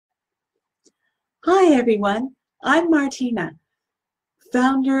Hi everyone, I'm Martina,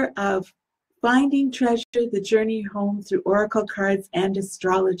 founder of Finding Treasure, the Journey Home through Oracle Cards and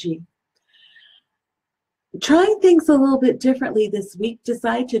Astrology. Trying things a little bit differently this week,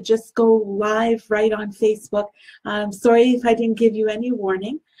 decided to just go live right on Facebook. Sorry if I didn't give you any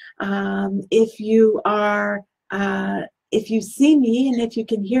warning. If you see me and if you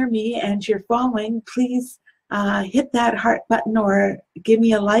can hear me and you're following, please hit that heart button or give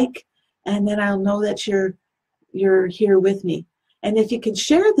me a like, and then I'll know that you're here with me. And if you can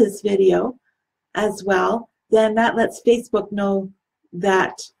share this video as well, then that lets Facebook know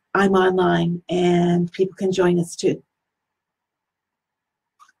that I'm online and people can join us too.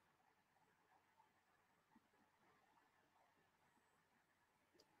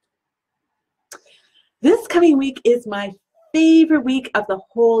 This coming week is my favorite week of the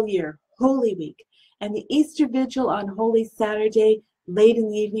whole year, Holy Week. And the Easter Vigil on Holy Saturday, late in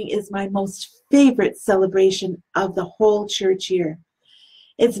the evening, is my most favorite celebration of the whole church year.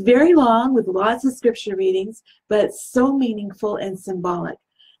 It's very long with lots of scripture readings, but it's so meaningful and symbolic.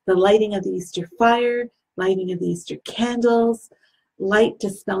 The lighting of the Easter fire, lighting of the Easter candles, light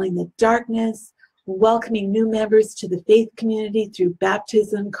dispelling the darkness, welcoming new members to the faith community through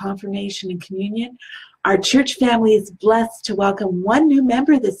baptism, confirmation, and communion. Our church family is blessed to welcome one new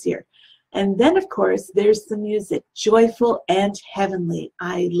member this year. And then, of course, there's the music, joyful and heavenly.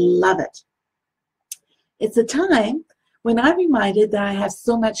 I love it. It's a time when I'm reminded that I have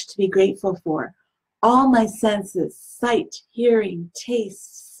so much to be grateful for. All my senses, sight, hearing,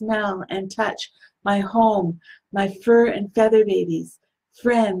 taste, smell, and touch, my home, my fur and feather babies,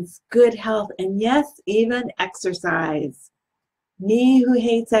 friends, good health, and yes, even exercise. Me who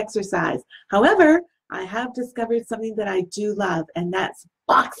hates exercise. However, I have discovered something that I do love, and that's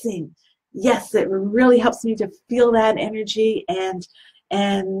boxing. Yes, it really helps me to feel that energy, and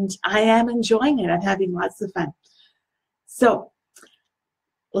I am enjoying it. I'm having lots of fun. So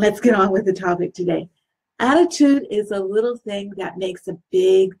let's get on with the topic today. Attitude is a little thing that makes a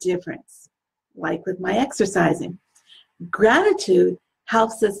big difference, like with my exercising. Gratitude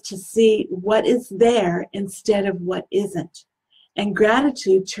helps us to see what is there instead of what isn't. And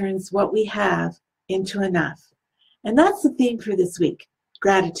gratitude turns what we have into enough. And that's the theme for this week,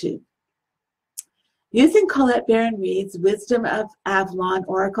 gratitude. Using Colette Baron-Reid's Wisdom of Avalon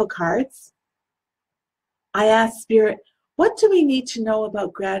Oracle cards, I asked Spirit, what do we need to know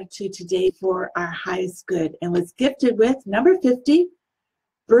about gratitude today for our highest good? And was gifted with number 50,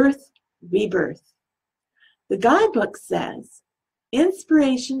 Birth-Rebirth. The guidebook says,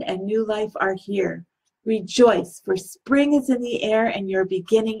 inspiration and new life are here. Rejoice, for spring is in the air and you're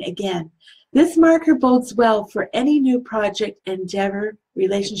beginning again. This marker bodes well for any new project, endeavor,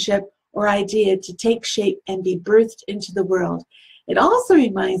 relationship, or idea to take shape and be birthed into the world. It also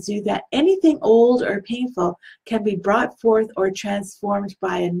reminds you that anything old or painful can be brought forth or transformed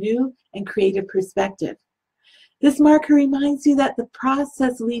by a new and creative perspective. This marker reminds you that the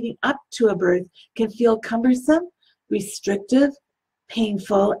process leading up to a birth can feel cumbersome, restrictive,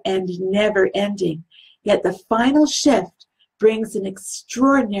 painful, and never-ending. Yet the final shift brings an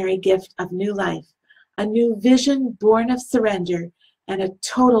extraordinary gift of new life, a new vision born of surrender, and a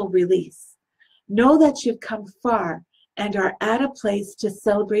total release. Know that you've come far and are at a place to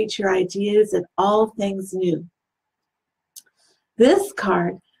celebrate your ideas and all things new. This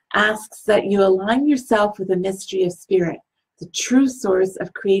card asks that you align yourself with the mystery of spirit, the true source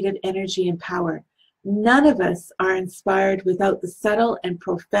of creative energy and power. None of us are inspired without the subtle and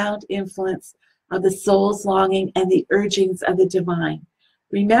profound influence of the soul's longing and the urgings of the divine.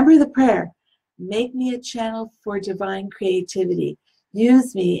 Remember the prayer, make me a channel for divine creativity.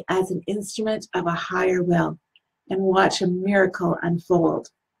 Use me as an instrument of a higher will, and watch a miracle unfold.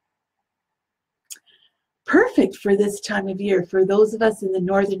 Perfect for this time of year for those of us in the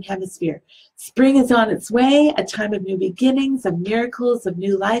Northern Hemisphere. Spring is on its way, a time of new beginnings, of miracles, of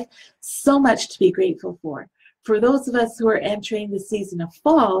new life. So much to be grateful for. For those of us who are entering the season of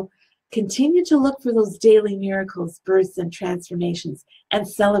fall, continue to look for those daily miracles, births, and transformations, and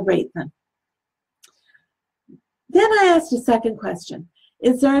celebrate them. Then I asked a second question.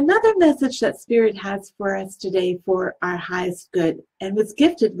 Is there another message that Spirit has for us today for our highest good? And was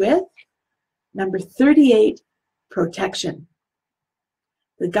gifted with number 38, protection.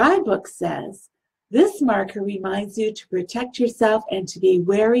 The guidebook says, this marker reminds you to protect yourself and to be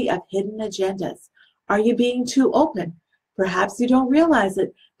wary of hidden agendas. Are you being too open? Perhaps you don't realize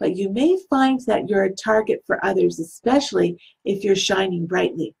it, but you may find that you're a target for others, especially if you're shining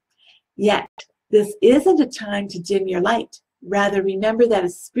brightly. Yet, this isn't a time to dim your light. Rather, remember that a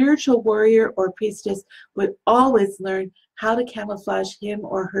spiritual warrior or priestess would always learn how to camouflage him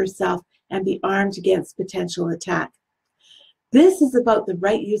or herself and be armed against potential attack. This is about the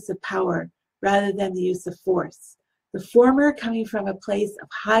right use of power rather than the use of force. The former coming from a place of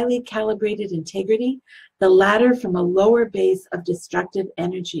highly calibrated integrity, the latter from a lower base of destructive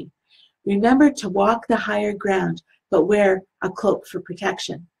energy. Remember to walk the higher ground, but wear a cloak for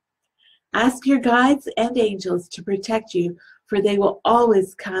protection. Ask your guides and angels to protect you, for they will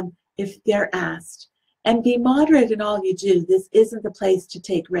always come if they're asked. And be moderate in all you do. This isn't the place to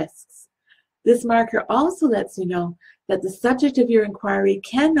take risks. This marker also lets you know that the subject of your inquiry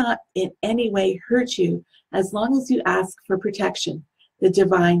cannot in any way hurt you as long as you ask for protection. The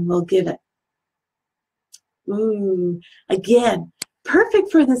divine will give it. Again,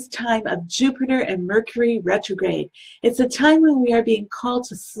 perfect for this time of Jupiter and Mercury retrograde. It's a time when we are being called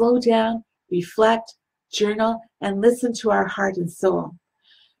to slow down, reflect, journal, and listen to our heart and soul.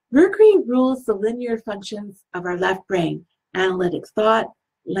 Mercury rules the linear functions of our left brain: analytic thought,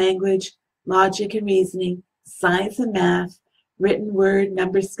 language, logic and reasoning, science and math, written word,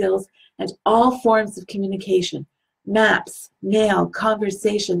 number skills, and all forms of communication: maps, mail,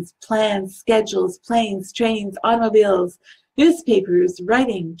 conversations, plans, schedules, planes, trains, automobiles, newspapers,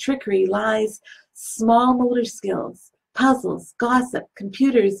 writing, trickery, lies, small motor skills, puzzles, gossip,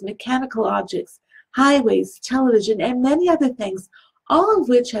 computers, mechanical objects, highways, television, and many other things, all of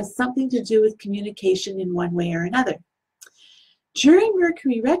which has something to do with communication in one way or another. During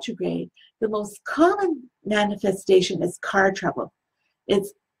Mercury retrograde, the most common manifestation is car trouble.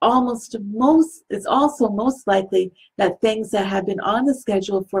 It's also most likely that things that have been on the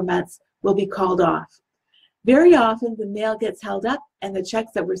schedule for months will be called off. Very often, the mail gets held up and the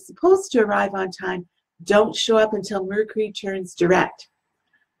checks that were supposed to arrive on time don't show up until Mercury turns direct.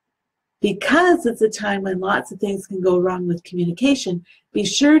 Because it's a time when lots of things can go wrong with communication, be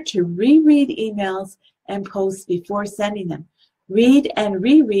sure to reread emails and posts before sending them. Read and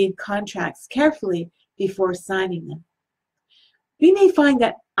reread contracts carefully before signing them. We may find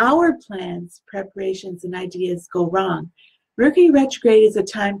that our plans, preparations, and ideas go wrong. Mercury retrograde is a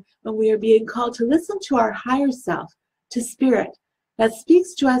time when we are being called to listen to our higher self, to spirit, that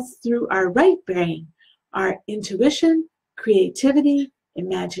speaks to us through our right brain, our intuition, creativity,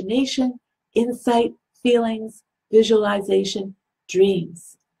 imagination, insight, feelings, visualization,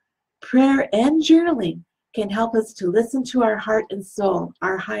 dreams. Prayer and journaling can help us to listen to our heart and soul,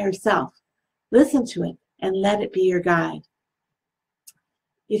 our higher self. Listen to it and let it be your guide.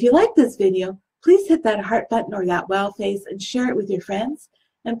 If you like this video, please hit that heart button or that wow face and share it with your friends.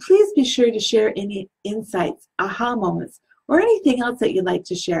 And please be sure to share any insights, aha moments, or anything else that you'd like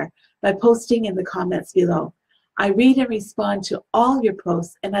to share by posting in the comments below. I read and respond to all your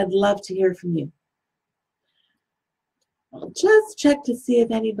posts, and I'd love to hear from you. I'll just check to see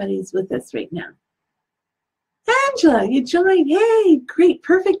if anybody's with us right now. Angela, you joined. Hey, great,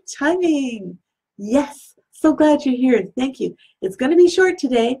 perfect timing. Yes, so glad you're here. Thank you. It's going to be short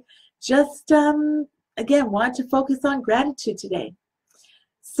today. Just, again, want to focus on gratitude today.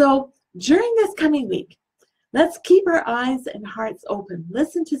 So during this coming week, let's keep our eyes and hearts open,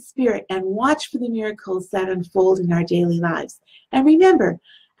 listen to spirit, and watch for the miracles that unfold in our daily lives. And remember,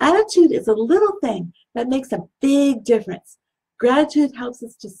 attitude is a little thing that makes a big difference. Gratitude helps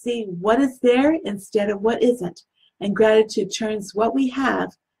us to see what is there instead of what isn't. And gratitude turns what we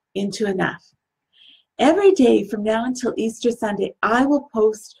have into enough. Every day from now until Easter Sunday, I will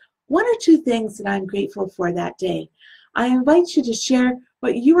post 1 or 2 things that I'm grateful for that day. I invite you to share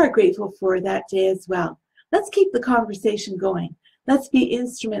what you are grateful for that day as well. Let's keep the conversation going. Let's be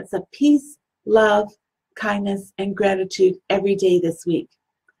instruments of peace, love, kindness, and gratitude every day this week.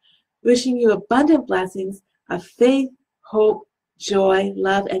 Wishing you abundant blessings of faith, hope, joy,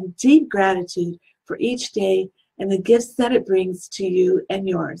 love, and deep gratitude for each day and the gifts that it brings to you and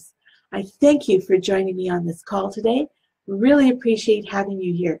yours. I thank you for joining me on this call today. Really appreciate having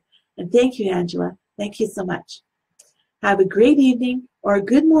you here. And thank you, Angela. Thank you so much. Have a great evening or a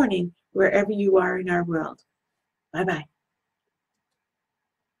good morning wherever you are in our world. Bye-bye.